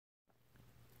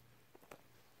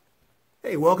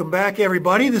Hey, welcome back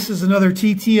everybody. This is another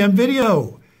TTM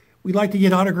video. We'd like to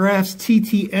get autographs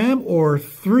TTM or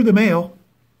through the mail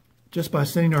just by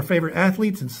sending our favorite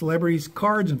athletes and celebrities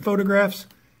cards and photographs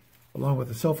along with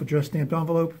a self-addressed stamped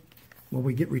envelope. When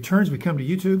we get returns, we come to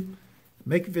YouTube,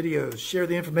 make videos, share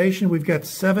the information. We've got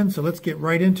 7, so let's get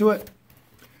right into it.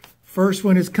 First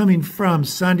one is coming from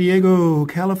San Diego,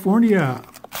 California.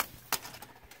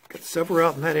 Got several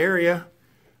out in that area.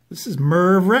 This is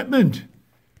Merv Rettenmund.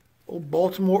 Old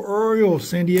Baltimore Orioles,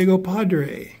 San Diego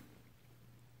Padre.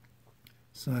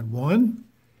 Sign 1.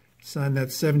 Sign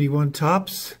that 71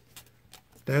 Topps.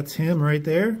 That's him right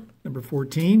there, number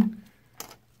 14.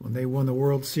 When they won the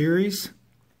World Series,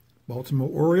 Baltimore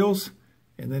Orioles.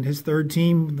 And then his third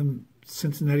team, the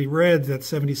Cincinnati Reds, that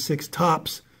 76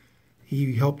 Topps.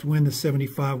 He helped win the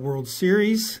 75 World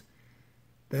Series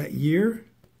that year.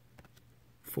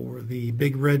 For the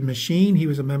Big Red Machine. He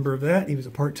was a member of that. He was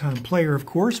a part-time player, of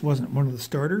course, wasn't one of the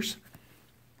starters.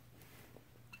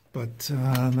 But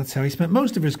that's how he spent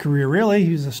most of his career, really.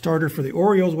 He was a starter for the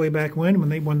Orioles way back when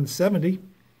they won the 70.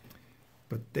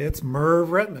 But that's Merv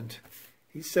Rettenmund.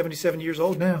 He's 77 years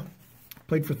old now.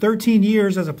 Played for 13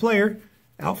 years as a player,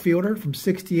 outfielder from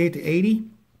 68 to 80.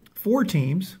 4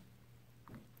 teams,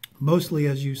 mostly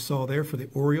as you saw there for the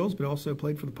Orioles, but also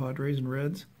played for the Padres and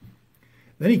Reds.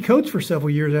 Then he coached for several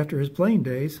years after his playing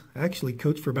days. Actually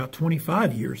coached for about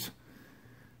 25 years.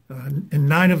 And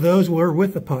 9 of those were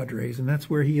with the Padres, and that's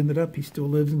where he ended up. He still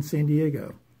lives in San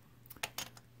Diego.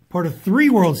 Part of 3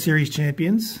 World Series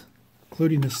champions,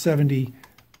 including the 70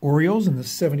 Orioles and the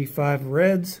 75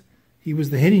 Reds. He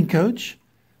was the hitting coach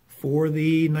for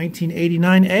the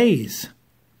 1989 A's.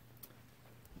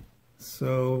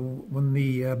 So when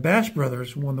the Bash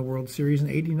brothers won the World Series in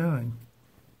 '89.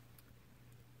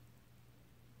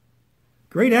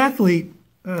 Great athlete,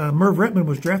 Merv Rettenmund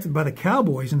was drafted by the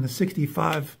Cowboys in the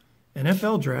 '65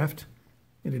 NFL draft,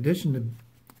 in addition to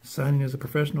signing as a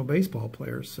professional baseball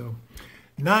player. So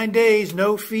 9 days,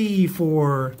 no fee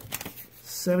for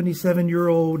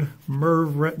 77-year-old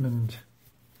Merv Rettenmund.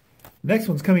 Next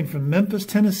one's coming from Memphis,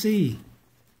 Tennessee.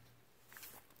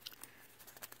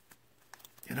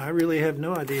 And I really have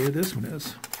no idea who this one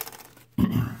is.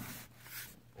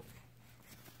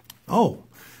 Oh.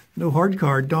 No hard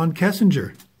card, Don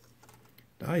Kessinger.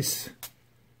 Nice.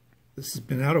 This has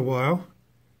been out a while.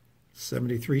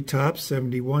 73 Topps,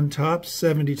 71 Topps,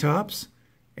 70 Topps,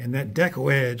 and that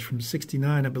Deco Edge from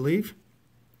 69, I believe.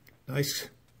 Nice.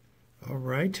 All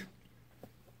right.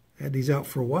 Had these out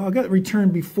for a while. Got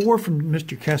returned before from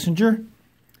Mr. Kessinger.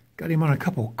 Got him on a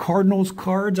couple Cardinals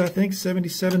cards, I think,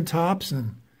 77 Topps,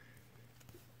 and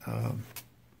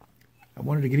I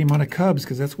wanted to get him on a Cubs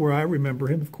because that's where I remember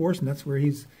him, of course, and that's where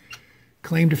he's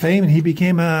claim to fame, and he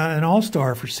became an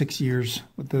all-star for 6 years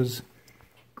with those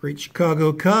great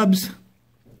Chicago Cubs.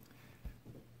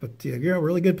 But yeah, a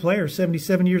really good player,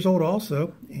 77 years old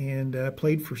also, and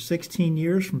played for 16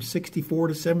 years from 64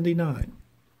 to 79.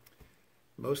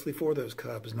 Mostly for those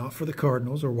Cubs, not for the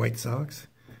Cardinals or White Sox.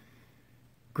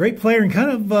 Great player and kind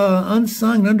of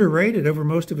unsung, underrated over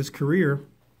most of his career.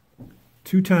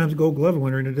 2 times Gold Glove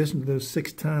winner in addition to those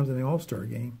 6 times in the All-Star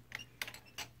game.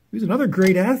 He was another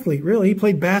great athlete, really. He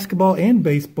played basketball and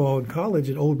baseball in college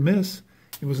at Ole Miss.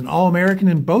 He was an All-American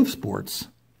in both sports.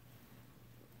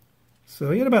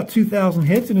 So he had about 2,000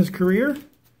 hits in his career.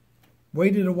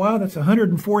 Waited a while. That's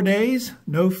 104 days.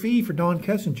 No fee for Don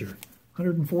Kessinger.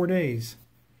 104 days.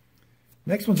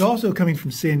 Next one's also coming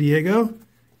from San Diego,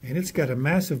 and it's got a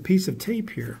massive piece of tape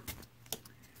here.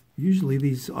 Usually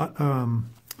these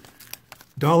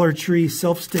Dollar Tree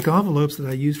self-stick envelopes that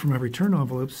I use for my return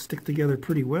envelopes stick together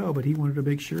pretty well, but he wanted to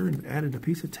make sure and added a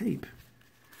piece of tape,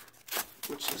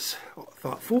 which is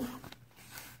thoughtful.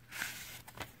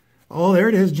 Oh, there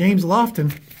it is, James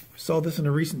Lofton. Saw this in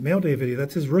a recent Mail Day video.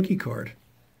 That's his rookie card.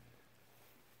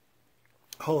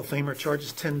 Hall of Famer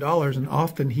charges $10, and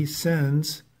often he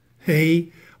sends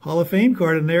a Hall of Fame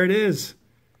card, and there it is.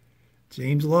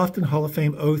 James Lofton, Hall of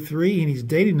Fame 03, and he's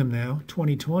dating them now,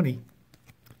 2020.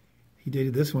 He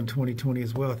dated this one 2020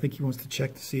 as well. I think he wants to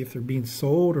check to see if they're being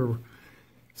sold or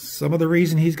some other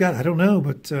reason he's got. I don't know,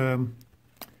 but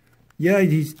yeah,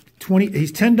 he's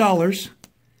 $10,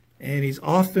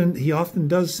 and he often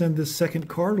does send this second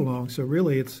card along. So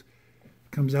really, it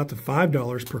comes out to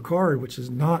 $5 per card, which is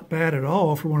not bad at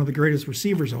all for one of the greatest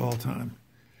receivers of all time.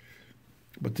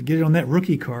 But to get it on that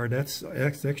rookie card, that's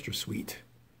extra sweet.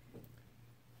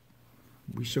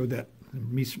 We showed that in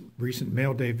a recent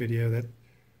Mail Day video, that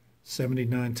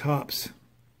 79 Topps.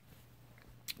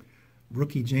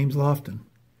 Rookie James Lofton.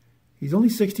 He's only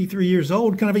 63 years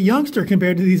old, kind of a youngster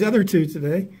compared to these other two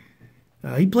today.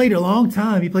 He played a long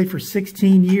time. He played for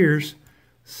 16 years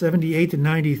 78 to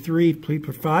 93, played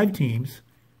for 5 teams,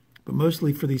 but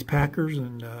mostly for these Packers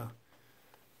and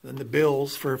then the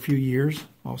Bills for a few years.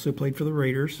 Also played for the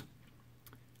Raiders.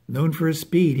 Known for his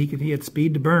speed. He had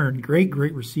speed to burn. Great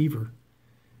receiver.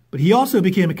 But he also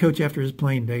became a coach after his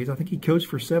playing days. I think he coached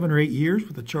for 7 or 8 years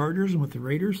with the Chargers and with the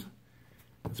Raiders.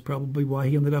 That's probably why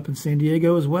he ended up in San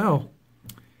Diego as well.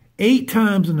 8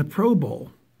 times in the Pro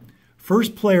Bowl.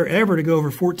 First player ever to go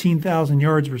over 14,000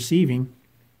 yards receiving.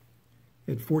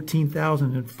 He had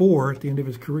 14,004 at the end of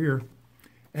his career.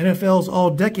 NFL's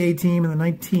All-Decade team in the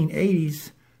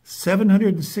 1980s,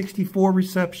 764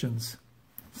 receptions,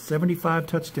 75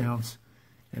 touchdowns.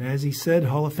 And as he said,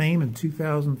 Hall of Fame in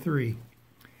 2003.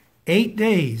 8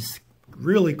 days,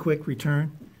 really quick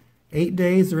return. 8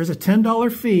 days, there is a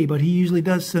 $10 fee, but he usually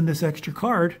does send this extra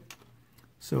card.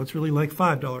 So it's really like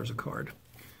 $5 a card.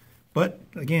 But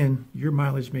again, your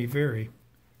mileage may vary.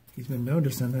 He's been known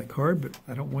to send that card, but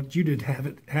I don't want you to have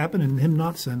it happen and him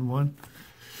not send one.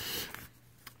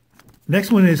 Next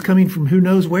one is coming from who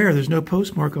knows where. There's no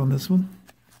postmark on this one.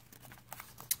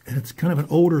 And it's kind of an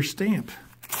older stamp.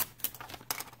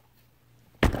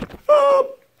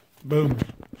 Oh! Boom.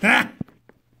 Ha!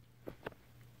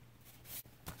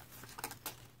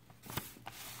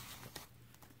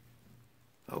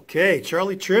 Okay,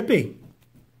 Charley Trippi.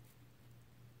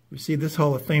 We see this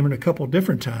Hall of Famer in a couple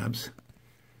different times.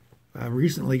 I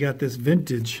recently got this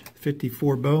vintage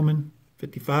 54 Bowman,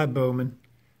 55 Bowman.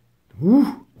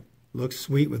 Woo! Looks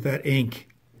sweet with that ink.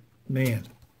 Man,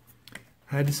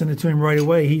 I had to send it to him right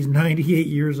away. He's 98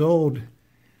 years old.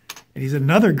 And he's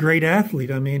another great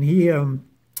athlete. I mean,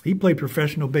 he played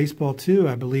professional baseball too,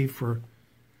 I believe, for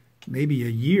maybe a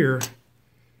year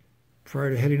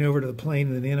prior to heading over to the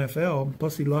plane in the NFL.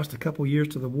 Plus, he lost a couple years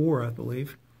to the war, I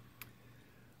believe.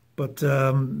 But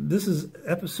this is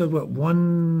episode, what,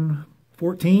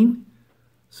 114?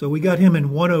 So we got him in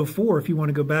 104 if you want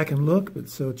to go back and look. But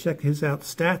so check his out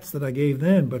stats that I gave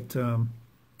then. But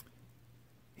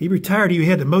he retired. He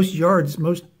had the most yards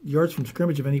from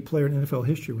scrimmage of any player in NFL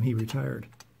history when he retired.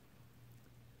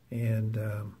 And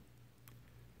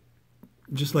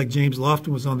just like James Lofton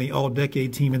was on the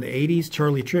All-Decade team in the 80s,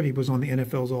 Charley Trippi was on the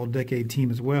NFL's All-Decade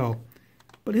team as well.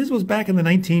 But his was back in the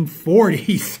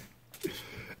 1940s.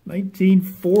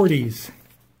 1940s.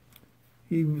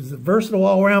 He was a versatile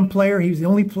all-around player. He was the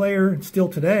only player still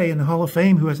today in the Hall of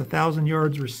Fame who has 1,000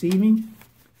 yards receiving,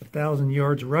 1,000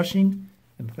 yards rushing,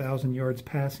 and 1,000 yards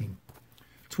passing.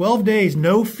 12 days,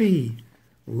 no fee.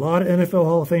 A lot of NFL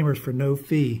Hall of Famers for no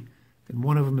fee. And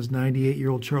one of them is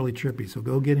 98-year-old Charley Trippi. So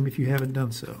go get him if you haven't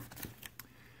done so.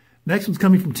 Next one's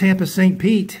coming from Tampa St.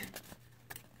 Pete.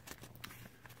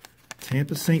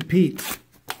 Tampa St. Pete.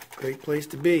 Great place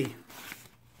to be.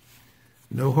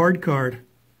 No hard card.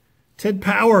 Ted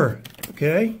Power.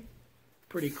 Okay.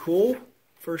 Pretty cool.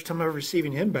 First time ever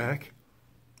receiving him back.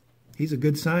 He's a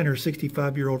good signer.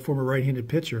 65-year-old former right-handed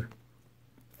pitcher.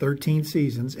 13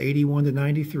 seasons, 81 to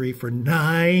 93 for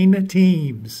 9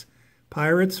 teams.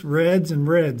 Pirates, Reds, and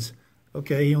Reds.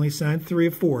 Okay, he only signed 3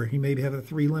 of 4. He maybe have a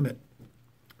 3 limit.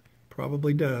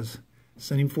 Probably does.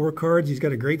 Sent him 4 cards. He's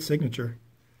got a great signature.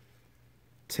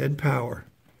 Ted Power.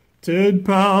 Ted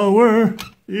Power,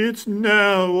 it's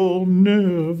now or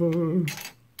never.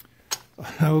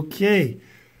 Okay.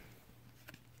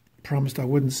 Promised I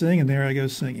wouldn't sing, and there I go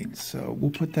singing. So we'll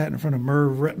put that in front of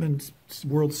Merv Rettenmund's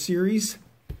World Series.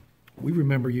 We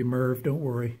remember you, Merv. Don't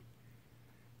worry.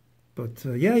 But,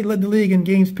 yeah, he led the league in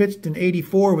games pitched in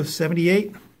 84 with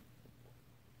 78.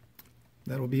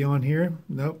 That'll be on here.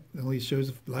 Nope, it only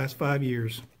shows the last 5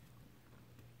 years.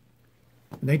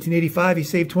 In 1985, he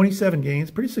saved 27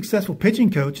 games. Pretty successful pitching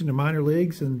coach in the minor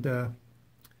leagues, and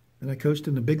I coached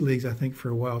in the big leagues, I think, for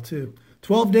a while, too.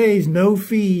 12 days, no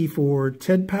fee for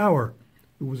Ted Power,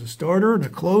 who was a starter and a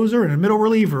closer and a middle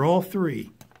reliever, all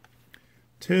 3.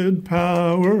 Ted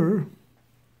Power.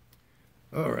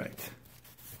 All right.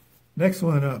 Next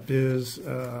one up is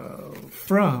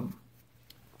from,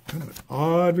 kind of an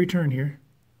odd return here,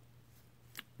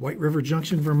 White River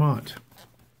Junction, Vermont.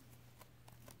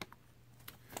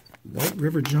 White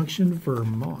River Junction,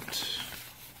 Vermont.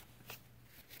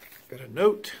 Got a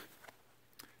note.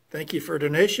 Thank you for a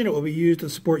donation. It will be used to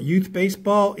support youth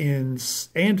baseball and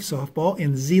softball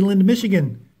in Zeeland,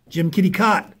 Michigan. Jim Kitty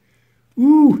Kaat.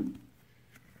 Ooh.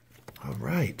 All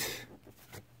right.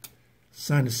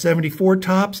 Signed to 74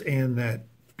 tops and that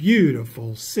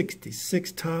beautiful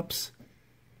 66 tops.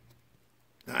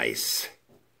 Nice.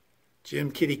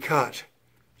 Jim Kitty Kaat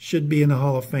should be in the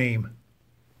Hall of Fame.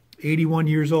 81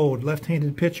 years old,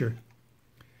 left-handed pitcher.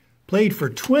 Played for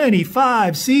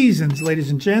 25 seasons,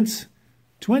 ladies and gents.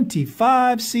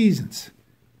 25 seasons.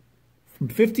 From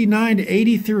 59 to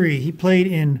 83, he played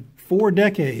in 4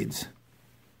 decades.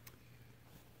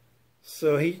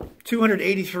 So he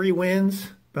 283 wins,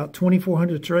 about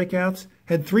 2,400 strikeouts,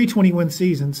 had 3 20-win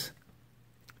seasons.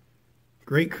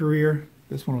 Great career.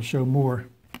 This one will show more.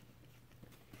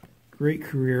 Great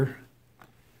career.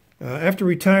 After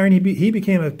retiring, he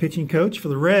became a pitching coach for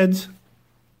the Reds.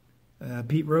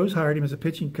 Pete Rose hired him as a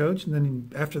pitching coach, and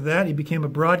then after that, he became a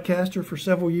broadcaster for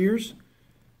several years,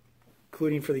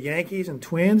 including for the Yankees and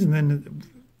Twins, and then the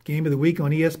Game of the Week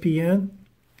on ESPN.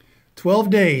 12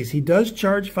 days. He does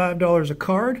charge $5 a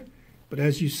card, but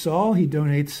as you saw, he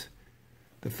donates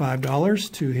the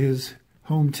 $5 to his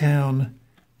hometown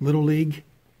Little League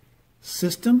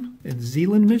system in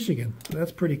Zeeland, Michigan. So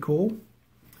that's pretty cool.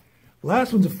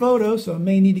 Last one's a photo, so I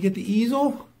may need to get the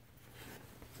easel.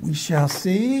 We shall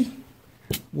see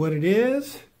what it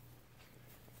is.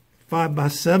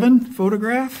 5x7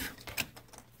 photograph.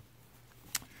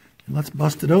 And let's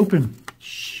bust it open,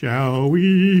 shall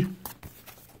we?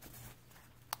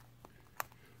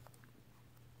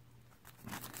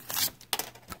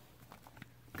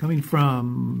 Coming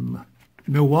from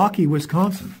Milwaukee,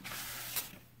 Wisconsin.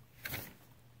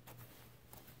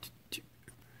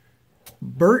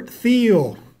 Bert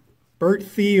Thiel. Bert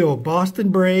Thiel, Boston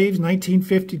Braves,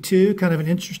 1952. Kind of an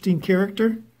interesting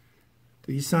character.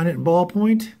 Did he sign it in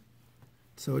ballpoint?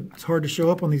 So it's hard to show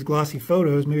up on these glossy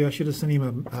photos. Maybe I should have sent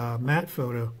him a matte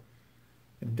photo.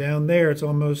 And down there, it's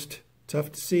almost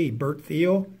tough to see. Bert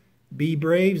Thiel, B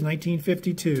Braves,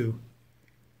 1952.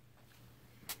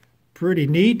 Pretty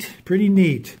neat, pretty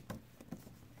neat.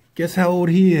 Guess how old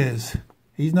he is?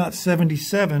 He's not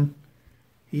 77.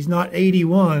 He's not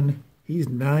 81. He's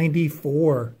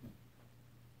 94.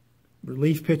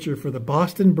 Relief pitcher for the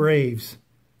Boston Braves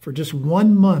for just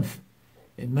 1 month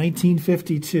in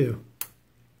 1952.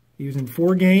 He was in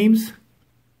 4 games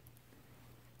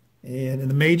and in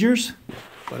the majors.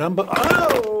 But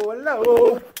oh,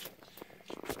 hello.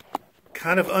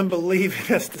 Kind of unbelievable.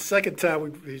 That's the second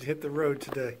time we hit the road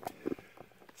today.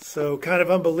 So kind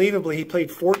of unbelievably, he played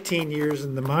 14 years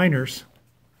in the minors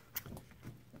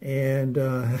and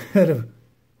had a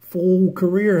full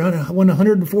career, won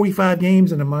 145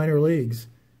 games in the minor leagues.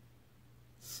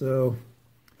 So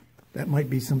that might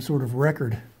be some sort of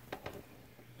record.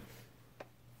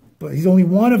 But he's only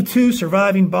one of 2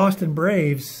 surviving Boston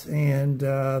Braves, and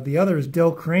the other is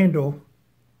Del Crandall,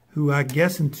 who I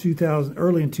guess in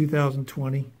early in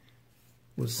 2020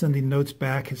 was sending notes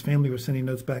back. His family was sending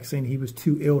notes back saying he was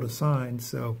too ill to sign.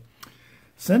 So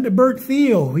send to Bert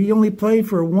Thiel. He only played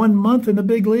for 1 month in the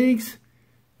big leagues.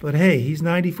 But hey, he's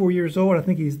 94 years old. I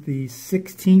think he's the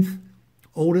 16th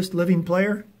oldest living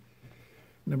player.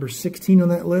 Number 16 on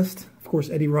that list. Of course,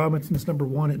 Eddie Robinson's number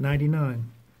 1 at 99.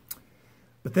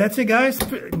 But that's it, guys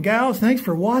and gals. Thanks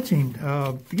for watching.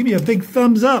 Give me a big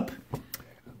thumbs up.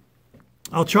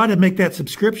 I'll try to make that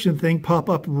subscription thing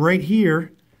pop up right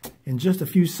here in just a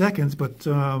few seconds. But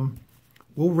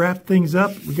we'll wrap things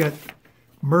up. We got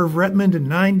Merv Rettenmund in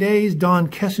 9 days. Don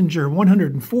Kessinger,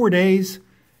 104 days.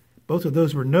 Both of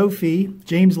those were no fee.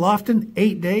 James Lofton,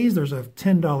 8 days. There's a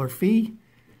 $10 fee.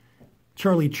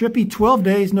 Charley Trippi, 12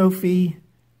 days, no fee.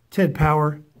 Ted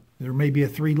Power, there may be a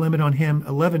 3 limit on him,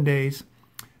 11 days.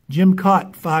 Jim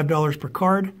Kaat, $5 per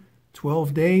card,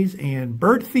 12 days. And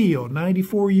Bert Thiel,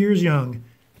 94 years young,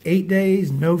 8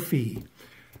 days, no fee.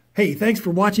 Hey, thanks for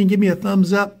watching. Give me a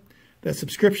thumbs up. That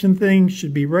subscription thing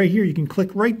should be right here. You can click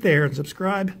right there and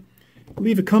subscribe.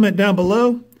 Leave a comment down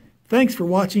below. Thanks for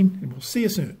watching, and we'll see you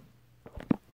soon.